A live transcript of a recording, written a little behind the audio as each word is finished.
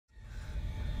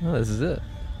Oh, this is it.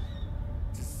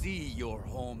 To see your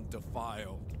home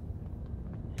defiled.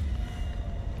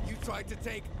 You tried to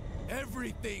take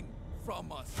everything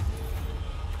from us.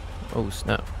 Oh,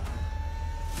 snap.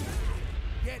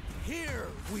 Yet here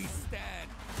we stand.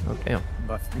 Oh, damn.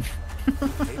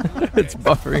 Buffering. It's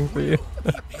buffering for you.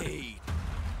 Paid.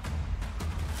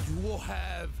 You will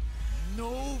have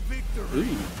no victory.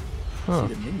 Ooh. Huh.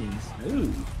 See the minions.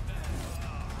 Ooh.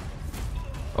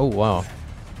 Oh, wow.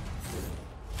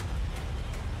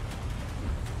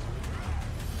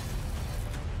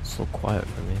 So quiet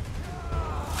for me.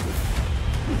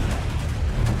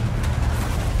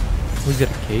 Who's got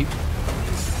a cape?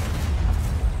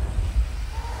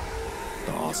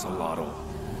 The Ocelotl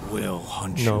will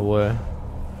hunt you. No way.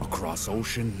 Across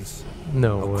oceans.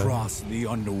 No way. Across the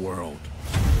underworld.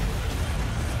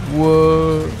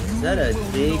 Whoa. Is that a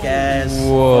big ass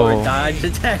Whoa. forward dodge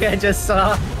attack I just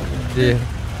saw? Yeah.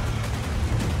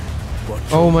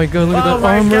 Oh my god, look at that Oh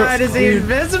my armor. god, is he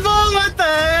invisible? What the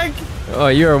heck? Oh,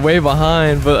 you're way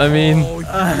behind, but I mean... All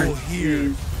you will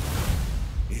hear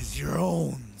is your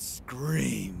own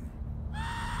scream.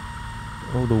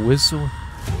 Oh, the whistle.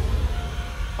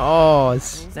 Oh,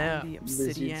 snap. The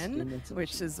obsidian,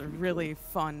 which is a really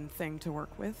fun thing to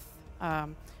work with.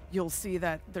 You'll see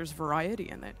that there's variety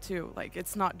in it too. Like,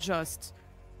 it's not just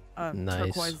a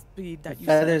turquoise bead that you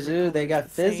feathers. see. Ooh, they got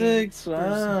physics.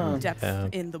 Wow. There's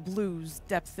depth in the blues,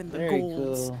 depth in the Very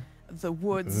golds. cool. The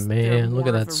woods, Man, look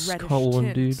at more that of a reddish skull one,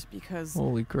 tint dude. because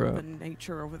Holy crap. the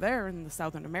nature over there in the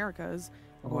Southern Americas,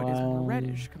 wood is more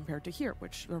reddish compared to here,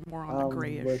 which are more on the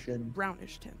grayish,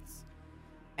 brownish tints.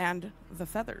 And the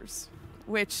feathers,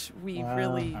 which we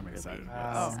really, I'm really... excited.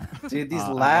 Wow. Dude, these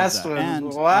I last love that.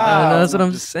 ones, And, wow. that's what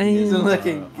I'm saying. These are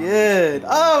looking good.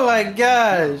 Oh my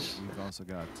gosh. We've also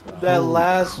got That Holy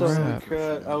last crap.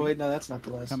 one. Oh wait, no, that's not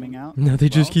the last coming one. out. No, they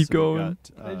as just well, keep so we going.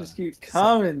 got, They just keep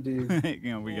coming, dude.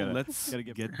 you know, we gotta gotta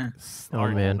get Oh,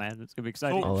 started. man. It's gonna be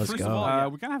exciting. Oh, let's first go. of all,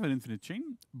 we kind of have an infinite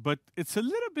chain, but it's a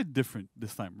little bit different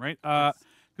this time, right?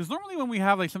 Because normally when we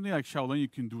have like something like Shaolin, you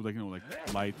can do like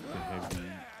like light to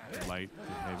heavy, light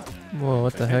to heavy. Whoa,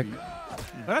 what to the heck? heavy.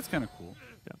 That's kind of cool.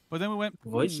 Yeah. But then we went,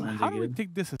 Voice lines how are do we good.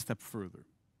 take this a step further,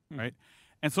 right?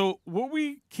 And so what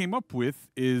we came up with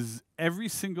is every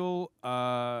single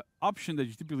option that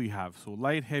you typically have. So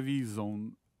light, heavy,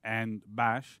 zone, and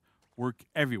bash work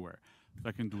everywhere. So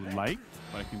I can do light,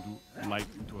 but I can do light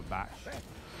into a bash.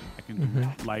 I can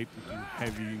do light into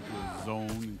heavy, into a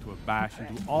zone, into a bash,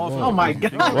 into all sorts Oh of my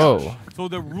different God. things. Whoa. So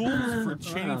the rules for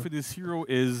chaining for this hero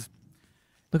is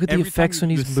Look at the every time effects you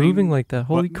when do he's the moving same like that.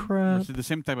 Holy button, crap. which is the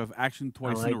same type of action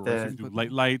twice in like a row. So that. you do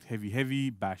light, light, heavy, heavy,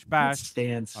 bash, That bash.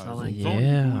 stance. I Zone, like Yeah. zone,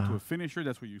 you go into a finisher.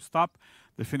 That's where you stop.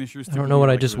 The finishers. I don't know what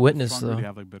I just typically are, like, a little bit witnessed, stronger, though. They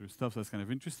have like better stuff. So that's kind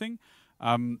of interesting.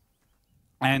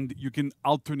 And you can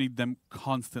alternate them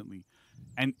constantly.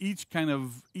 And each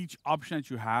option that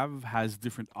you have has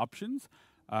different options.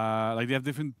 Like they have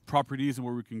different properties and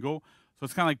where we can go. So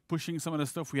it's kind of like pushing some of the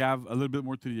stuff we have a little bit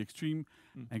more to the extreme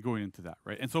and going into that,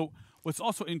 right? And so what's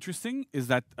also interesting is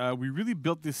that we really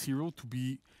built this hero to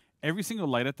be every single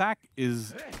light attack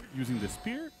is using the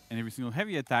spear, and every single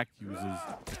heavy attack uses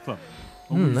the club.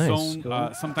 When we nice. zone, Cool.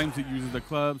 sometimes it uses the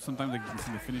club, sometimes like you can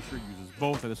see the finisher uses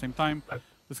both at the same time.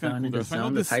 It's kind Zone of into cool. So I know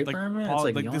zone, the this type like, armor? It's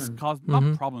like like this yarn. caused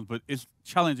not problems, but it's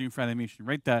challenging for animation,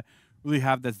 right? That really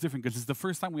have that's different because it's the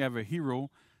first time we have a hero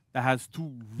that has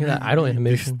two Yeah, that really, idle really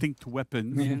animation. distinct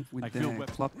weapons. And with like the field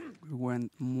weapons. club, we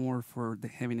went more for the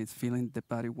heaviness, feeling the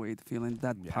body weight, feeling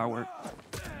that power.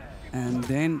 And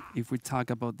then, if we talk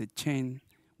about the chain,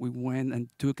 we went and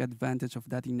took advantage of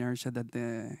that inertia that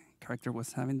the character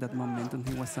was having, that momentum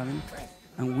he was having,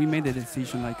 and we made a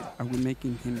decision like, are we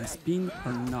making him a spin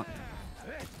or not?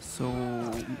 So,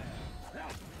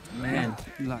 Man.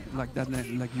 like that,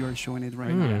 like you're showing it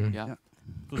right Mm. now. Yeah.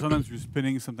 So sometimes you're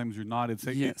spinning, sometimes you're not. It's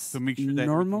like Yes. to make sure that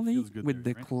Normally, it feels good with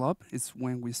there, the right? club, it's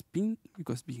when we spin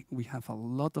because we have a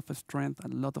lot of strength, a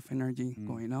lot of energy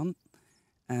going on,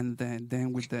 and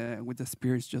then with the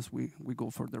spear, it's just we go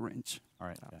for the range. All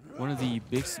right. Yeah. One of the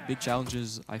big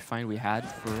challenges I find we had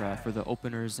for the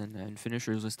openers and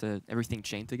finishers was to everything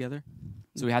chain together.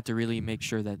 So we had to really make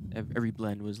sure that every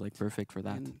blend was like perfect for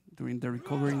that. And during the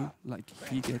recovery, like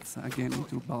he gets again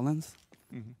into balance.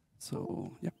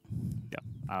 So yeah.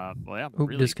 Well, yeah, Oop,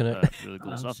 disconnect. really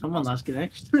cool stuff. Someone lost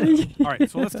connection. All right.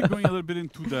 So let's keep going a little bit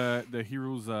into the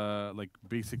hero's like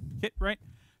basic kit, right?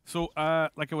 So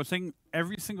like I was saying,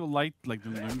 every single light, like the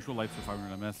usual lights for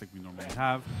 500 ms, like we normally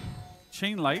have,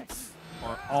 chain lights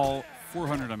are all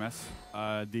 400 ms.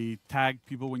 They tag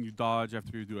people when you dodge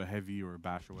after you do a heavy or a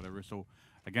bash or whatever. So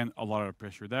Again, a lot of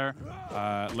pressure there.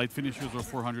 Light finishers are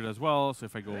 400 as well. So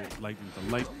if I go light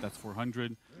into light, that's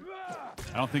 400.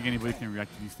 I don't think anybody can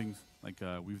react to these things. Like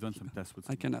we've done some tests with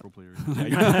some pro players.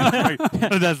 Yeah,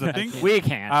 that's the thing. We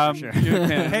can. For sure.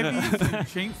 Heavies and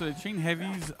chain. So the chain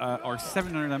heavies are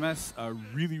 700 ms,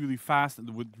 really, really fast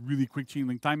and with really quick chain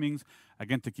link timings.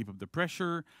 Again, to keep up the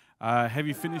pressure.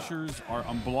 Heavy finishers are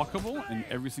unblockable in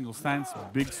every single stance.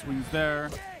 Big swings there.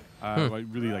 I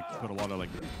really put a lot of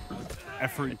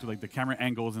effort into the camera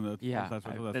angles and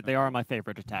the they are my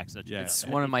favorite attacks. It's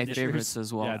one of my favorites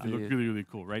as well. Yeah, they look really, really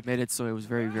cool, right? Made it so it was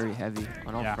very, very heavy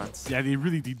on all fronts. Yeah, they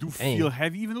do feel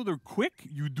heavy, even though they're quick.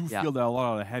 You do feel that a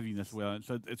lot of the heaviness.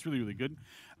 So it's really, really good.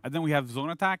 And then we have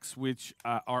zone attacks, which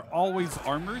are always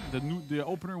armored. The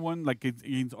opener one, it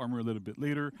gains armor a little bit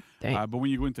later. But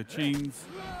when you go into chains,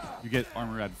 you get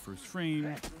armor at first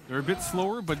frame. They're a bit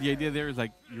slower, but the idea there is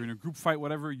you're in a group fight,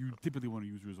 whatever, you typically want to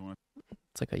use your zone.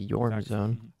 It's like a Yorm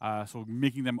zone. So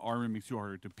making them armor makes you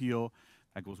harder to peel.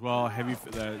 That goes well. Heavy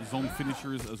zone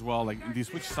finishers as well. They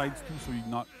switch sides too, so you're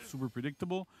not super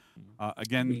predictable.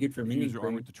 Again, you use your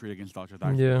armor to trade against dodge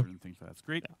attacks and certain things. So that's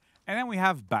great. Yeah. And then we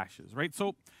have bashes, right?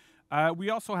 So we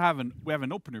also have an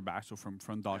opener bash, so from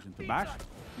front dodge into bash.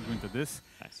 We go into this.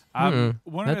 Nice.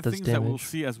 One of the things that we'll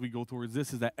see as we go towards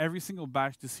this is that every single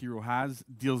bash this hero has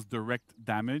deals direct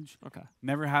damage. Okay.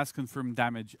 Never has confirmed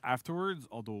damage afterwards,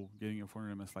 although getting a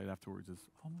 400 MS light afterwards is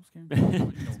almost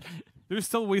guaranteed. There's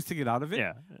still ways to get out of it.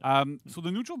 Yeah. So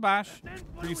the neutral bash,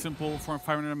 pretty simple.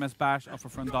 500 MS bash off a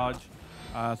front dodge.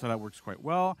 So that works quite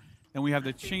well. Then we have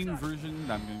the chain version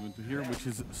that I'm going to go into here, which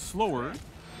is slower.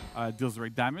 Deals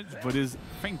direct damage, but is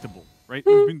feintable, right?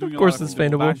 We've been doing of course a lot it's of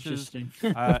feintable.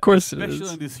 bashes. Of course it is.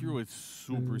 Especially on this hero, it's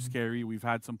super scary. We've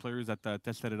had some players that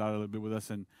tested it out a little bit with us,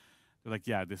 and they're like,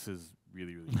 yeah, this is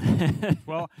really, really cool as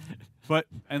well.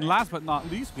 And last but not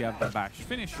least, we have the bash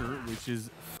finisher, which is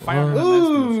 500 MS,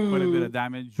 deals quite a bit of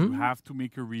damage. You have to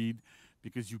make a read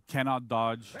because you cannot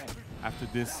dodge after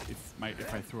this if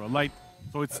I throw a light.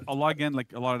 So it's a lot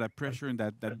of that pressure and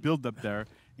that build up there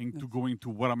into going to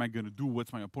what am I going to do?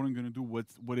 What's my opponent going to do?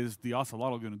 What is the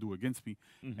Ocelotl going to do against me?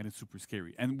 And it's super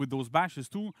scary. And with those bashes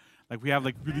too, we have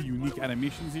really unique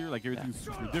animations here. Everything's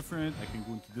super different. I can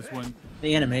go into this one.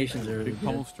 The animations are really big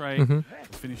pummel good. strike. The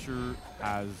finisher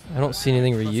has. I don't see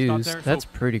anything reused. That's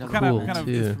pretty cool kind of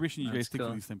too. inspiration you guys take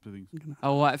for these types of things.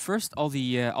 Oh, at first all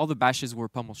the bashes were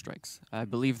pummel strikes. I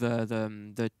believe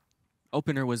the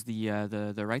opener was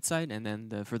the right side, and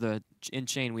then for the in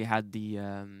chain we had the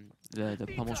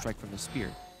pummel strike from the spear.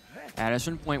 At a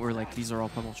certain point, we're like, these are all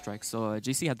pummel strikes. So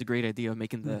JC had the great idea of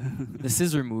making the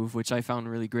scissor move, which I found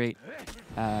really great.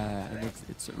 And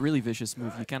it's a really vicious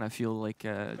move. You kind of feel like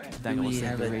Daniel was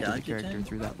saying, the rage of the character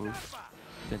through that move.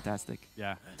 Fantastic.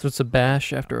 Yeah. So it's a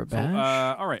bash after a bash?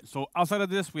 So, all right. So outside of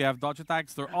this, we have dodge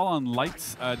attacks. They're all on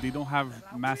lights. They don't have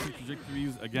massive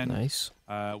trajectories. Again, nice.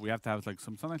 We have to have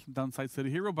sometimes some downsides to the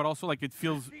hero, but also it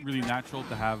feels really natural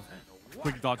to have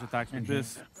quick dodge attacks with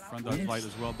this. Front dodge light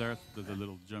as well there. There's a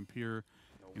little jump here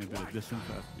in a bit of distance.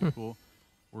 That's pretty cool.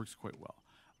 Works quite well.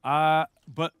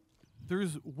 But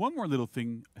there's one more little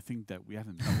thing I think that we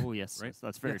haven't done. Oh, yes. Right?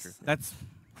 That's very true. That's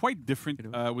quite different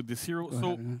with this hero.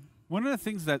 So one of the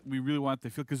things that we really wanted to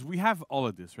feel, because we have all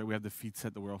of this, right? We have the feat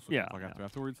set that we're also going to talk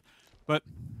afterwards. But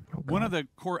one of the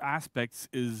core aspects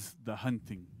is the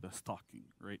hunting, the stalking,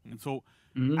 right? And so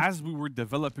as we were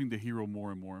developing the hero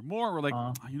more and more and more, we're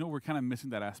like, we're kind of missing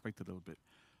that aspect a little bit.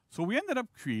 So we ended up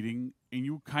creating a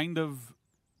new kind of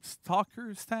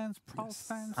stalker stance, prowl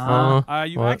stance.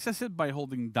 You access it by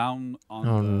holding down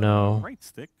on the right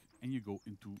stick, and you go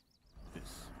into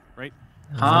this, right?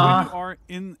 So when you are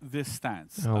in this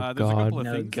stance, there's a couple of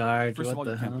things. First of all,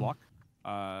 you can't block.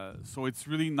 So it's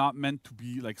really not meant to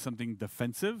be something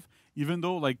defensive, even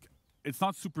though it's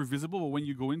not super visible. But when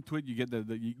you go into it, you get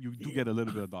you do get a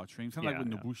little bit of dodge range. Kind of like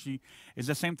with Nobushi, it's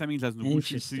the same timing as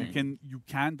Nobushi, so you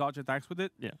can dodge attacks with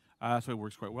it. Yeah. So it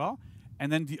works quite well.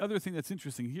 And then the other thing that's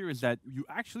interesting here is that you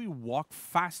actually walk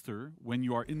faster when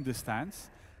you are in this stance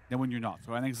than when you're not.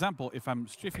 So an example, if I'm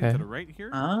strafing to the right here,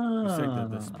 you see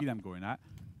the speed I'm going at.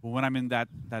 But when I'm in that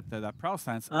prowl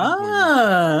stance,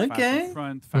 I'm going faster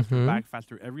front, faster back,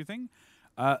 faster everything.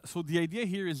 So the idea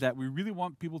here is that we really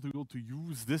want people to be able to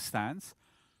use this stance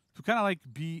to kind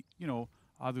of be,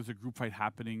 there's a group fight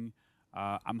happening.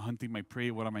 I'm hunting my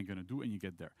prey. What am I going to do? And you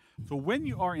get there. So when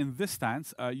you are in this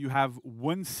stance, you have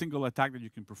one single attack that you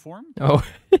can perform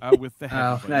with the head.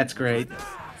 Oh, that's great.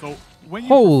 So when you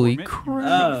Holy perform it,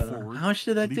 crap. How much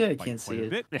did that do? I can't see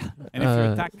it. And if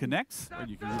your attack connects,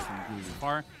 you can use from really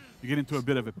far, you get into a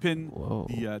bit of a pin.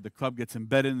 The club gets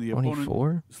embedded in the 24?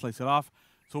 opponent, slice it off.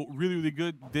 So really, really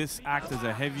good. This acts as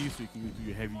a heavy, so you can do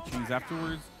your heavy chains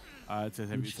afterwards. It's a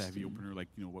heavy opener, like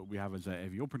what we have as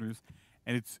heavy openers,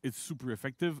 and it's super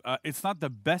effective. It's not the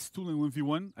best tool in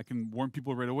 1v1. I can warn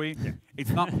people right away. Yeah. It's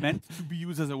not meant to be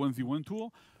used as a 1v1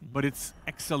 tool, but it's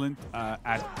excellent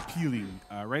at peeling.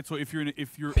 Right. So if you're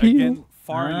again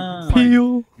far in a group fight,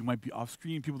 you might be off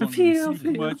screen. People don't really see you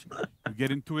too much. You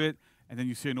get into it, and then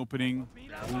you see an opening.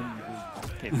 Boom.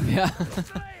 Okay. Yeah.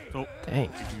 So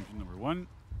execution number 1.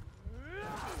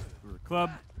 We're a club.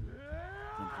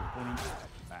 Jump to opponent.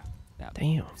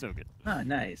 Damn. So good. Oh,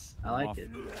 nice. I like it.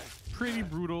 Pretty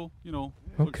brutal,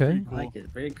 Okay. I like it.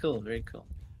 Very cool. Very cool.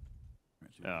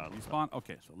 Respawn.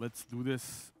 Okay, so let's do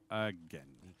this again.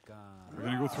 We're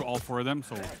gonna go through all 4 of them.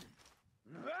 So.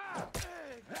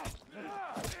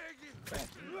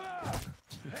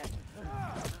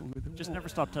 Just never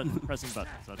stop pressing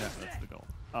buttons. That's the goal.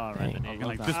 All right. This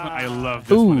one, I love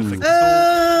this one. It's like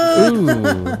so.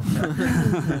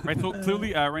 Right. So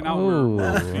clearly, right now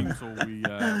we're streaming, so we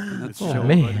it's show blood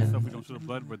and stuff. We don't show the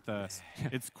blood, but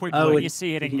it's quite bloody. Oh, you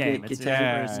see it in game. It's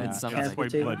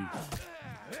quite bloody.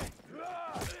 So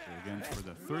again for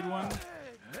the 3rd one.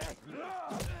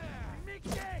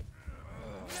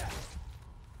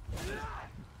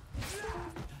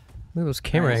 Look at those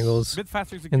camera angles Bit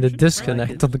faster and the execution,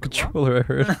 disconnect on the controller, I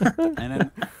heard. And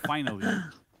then finally,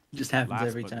 Just happens last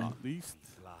every but time. not least,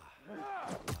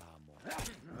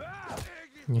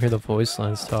 You hear the voice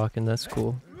lines talking, that's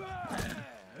cool.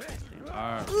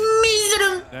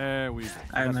 there we go.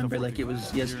 I remember like it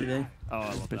was yesterday. Oh, I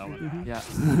love that one. Yeah.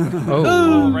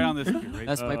 Oh. Right on this spear, right?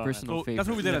 That's my personal So favorite. that's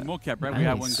what we did at mocap, right? We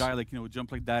had one Nice. guy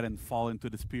jump like that and fall into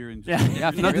the spear and Yeah,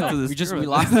 for real. We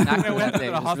lost an actor that day.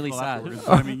 It was really sad.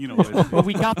 I mean, Well,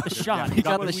 we got the shot. we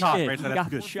got the shot, right? So We that's got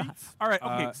good. the shot. All right,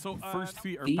 okay. So first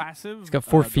feet are passive. It's got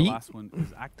 4 feet? The last one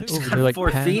is active. Oh, they're like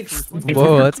 4 pads. feet?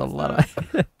 Whoa, that's a lot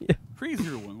of...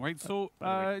 Crazier one, right? So,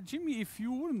 Jimmy, if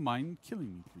you wouldn't mind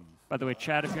killing me, please. By the way,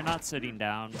 Chad, if you're not sitting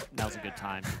down, now's a good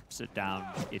time. Sit down.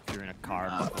 If you're in a car,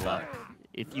 buckle up.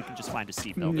 If you can just find a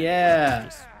seatbelt. Yeah.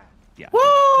 Yeah.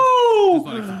 Woo!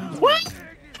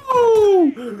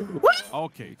 Woo!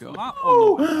 Okay. So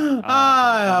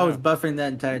I was buffering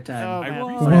that entire time. Oh, I man.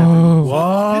 reset it.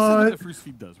 What? This is what the first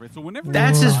feed does, right? So whenever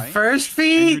That's you his die first and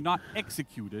you're feat? not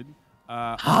executed,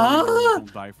 or Huh? you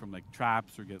don't die from like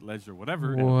traps or get ledged or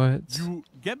whatever, What? you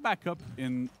get back up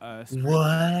in spirit.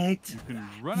 What? You can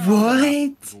run around the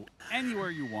map, What? go anywhere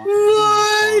you want,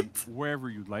 What? respawn wherever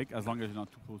you'd like, as long as you're not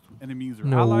too close to enemies or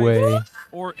No allies, way.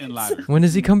 or in ladders. When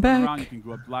does he come Around, back? you can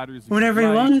go up ladders. Whenever he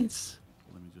like. wants.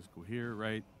 Let me just go here,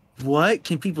 right? What?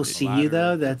 Can people see you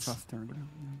though? That's You're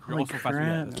Holy also faster.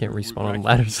 crap. Yeah, Can't we're respawn on actually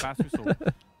ladders. faster, so there's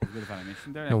a bit of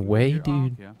animation there. No I can go way, here.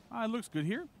 dude. Yeah. It looks good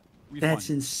here. that's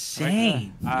Respawn.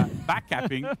 insane.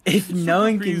 Backcapping. If super no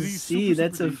one can crazy, see, super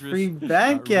that's a dangerous. free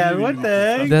back Really, yeah. really What the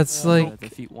good heck? That's like... the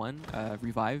Feat 1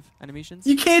 revive animations.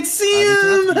 You can't see They him.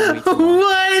 turned out to be way too long.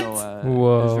 What? So, it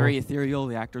Whoa. was very ethereal.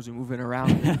 The actors were moving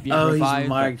around, and being Oh, revived. he's but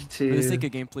marked For the sake too.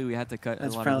 of gameplay, we had to cut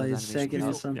That's a lot probably of his those second or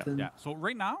animations. something. Yeah. So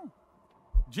right now,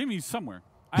 Jimmy's somewhere.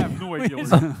 I have no idea where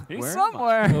he is. He's Where?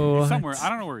 somewhere. What? He's somewhere. I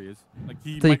don't know where he is. Like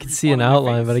he thought you might could see an respawn in my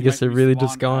outline, face, but I he guess might they're really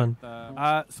just respawn gone.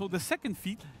 at, so the second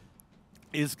feat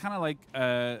is kind of like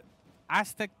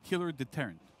Aztec Killer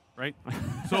Deterrent, right?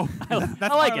 So that's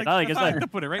I like it. I like that's it. how I like to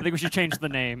put it, I right? think we should change the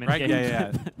name. And Right? get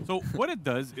Yeah. So what it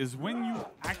does is when you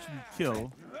actually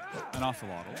kill an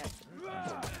Ocelotl,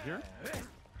 here.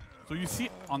 So you see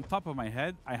on top of my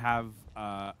head, I have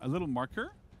a little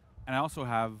marker, and I also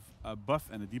have a buff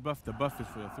and a debuff. The buff is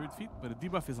for the third feat, but the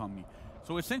debuff is on me.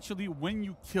 So essentially, when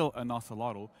you kill an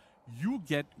Ocelotl, you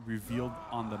get revealed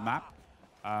on the map,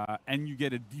 and you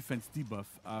get a defense debuff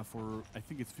for, I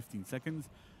think it's 15 seconds.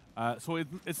 So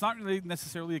it's not really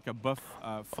necessarily like a buff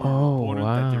for your opponent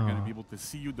that they're going to wow. be able to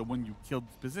see you, the one you killed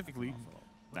specifically.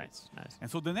 Nice.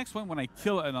 And so the next one, when I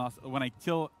kill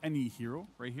any hero,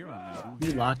 right here,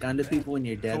 You lock onto people when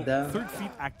you're dead though. third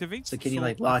feat activates. So can you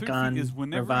like the lock third feat on, is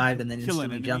whenever revive, you and then kill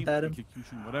an instantly jump at him?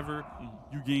 execution, whatever,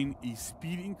 you gain a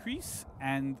speed increase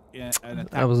and an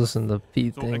attack. I was listening to the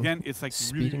Feat So thing. again, it's like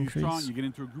Speed really strong. increase. You get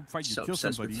into a group fight, you So kill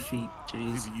obsessed somebody. with feet. It's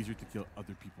Jeez. maybe easier to kill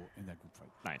other people in that group fight.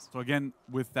 Nice. So again,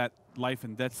 with that life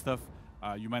and death stuff,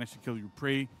 you manage to kill your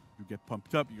prey. You get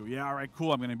pumped up. You go, yeah, all right,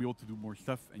 cool. I'm going to be able to do more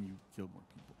stuff, and you kill more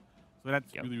people. So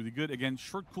that's really, really good. Again,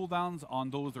 short cooldowns on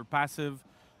those are passive.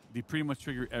 They pretty much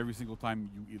trigger every single time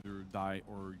you either die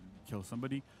or you kill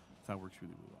somebody. So that works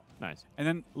really, really well. Nice. And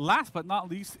then last but not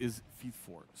least is Feat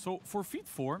 4. So for Feat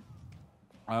 4,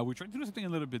 we tried to do something a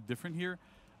little bit different here.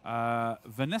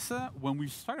 Vanessa, when we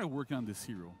started working on this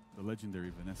hero, the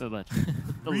legendary Vanessa, The legend.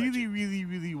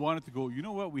 really wanted to go, you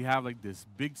know what, we have like this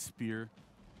big spear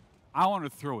I want to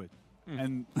throw it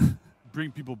and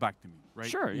bring people back to me, right?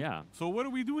 Sure, yeah. So what do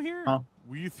we do here? Huh?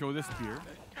 We throw the spear.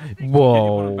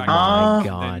 Whoa, back my and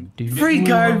god, then dude. Free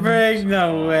card break?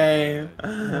 No way.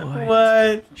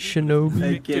 What? Shinobi?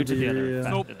 I Due can't to the other believe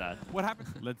effect it. of that. What happened?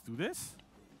 Let's do this.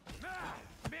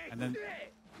 And then,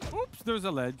 oops, there's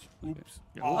a ledge. Oops.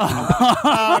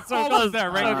 Oh, so Almost close. there,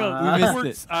 right? So close. We It missed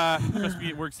works. Trust me,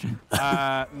 it works.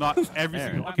 Not every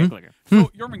There, single okay, time. clicker. So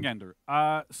Jormungandr.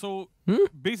 So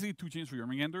basically 2 chains for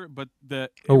Jormungandr, but Oh,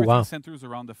 everything wow. centers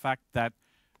around the fact that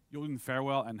Jotun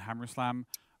Farewell and Hammerslam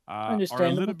are a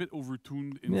Understandable. little bit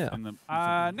overtuned in them.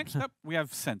 Next up, we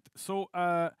have Scent. So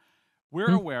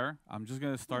we're aware. I'm just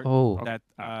gonna start Oh. that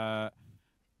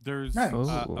there's Nice.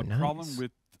 a problem Nice.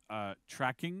 with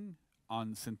tracking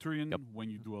on Centurion when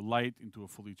you do a light into a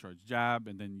fully charged jab,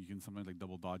 and then you can sometimes like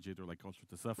double dodge it or like all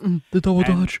sorts of stuff. The double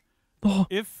And dodge. Oh.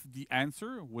 If the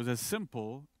answer was as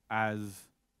simple as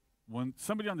when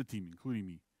somebody on the team, including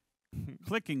me,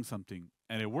 clicking something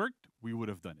and it worked, we would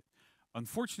have done it.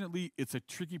 Unfortunately, it's a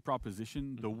tricky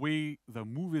proposition. The way the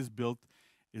move is built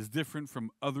is different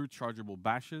from other chargeable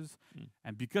bashes,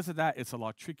 and because of that, it's a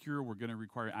lot trickier. We're going to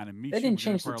require animation. They didn't We're gonna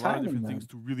change the require a lot of different timing, things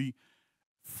to really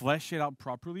flesh it out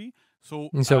properly. So,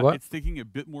 And so what? it's taking a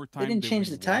bit more time. didn't than change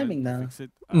we the timing, wanted to though. fix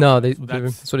it. No, they. So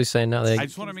That's what he's saying now. I They,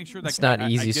 just want to make sure that it's not I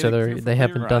easy, get so it they clear for they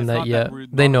haven't clear. done It's that not yet. we're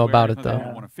They not know aware, about it's it not that we though.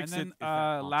 don't want to fix And it.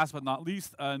 then, Last but not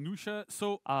least, Nusha.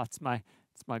 So Oh, it's my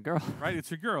girl. right, it's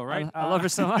your girl, right? I love her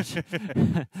so much. So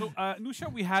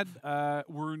Nusha, we had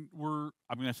we're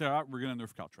I'm gonna say it out. We're gonna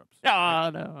nerf Caltrops. Oh,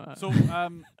 no. So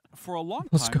for a long time,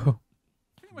 Let's go.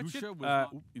 Nusha was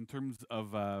in terms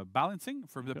of balancing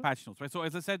for the patch notes, right? So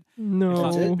as I said, it's No.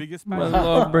 not the biggest My patch.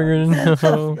 love bringer.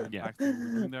 No. Yeah.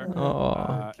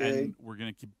 Oh. And we're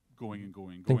gonna keep going and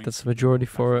going and I going. think that's the majority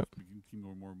for it. We can keep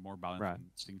more balance Right. and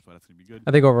things, so that's gonna be good.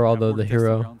 I think overall We though have the more testing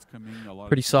hero grounds coming, a lot of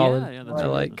pretty different- solid. Yeah, that's I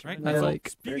right, like. that's right. I Yeah. like.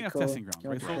 Speaking Very of cool. testing grounds,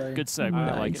 right? Can't So play. Good segue.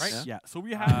 I like it. Nice. right? Yeah. Yeah. So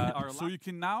we have so you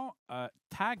can now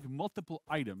tag multiple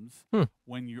items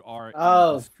when you are Oh,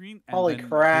 on the screen and holy then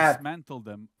crap. dismantle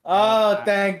them. Oh,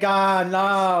 thank God.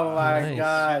 No, my Nice.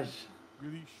 gosh.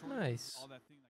 Really short. Nice. All that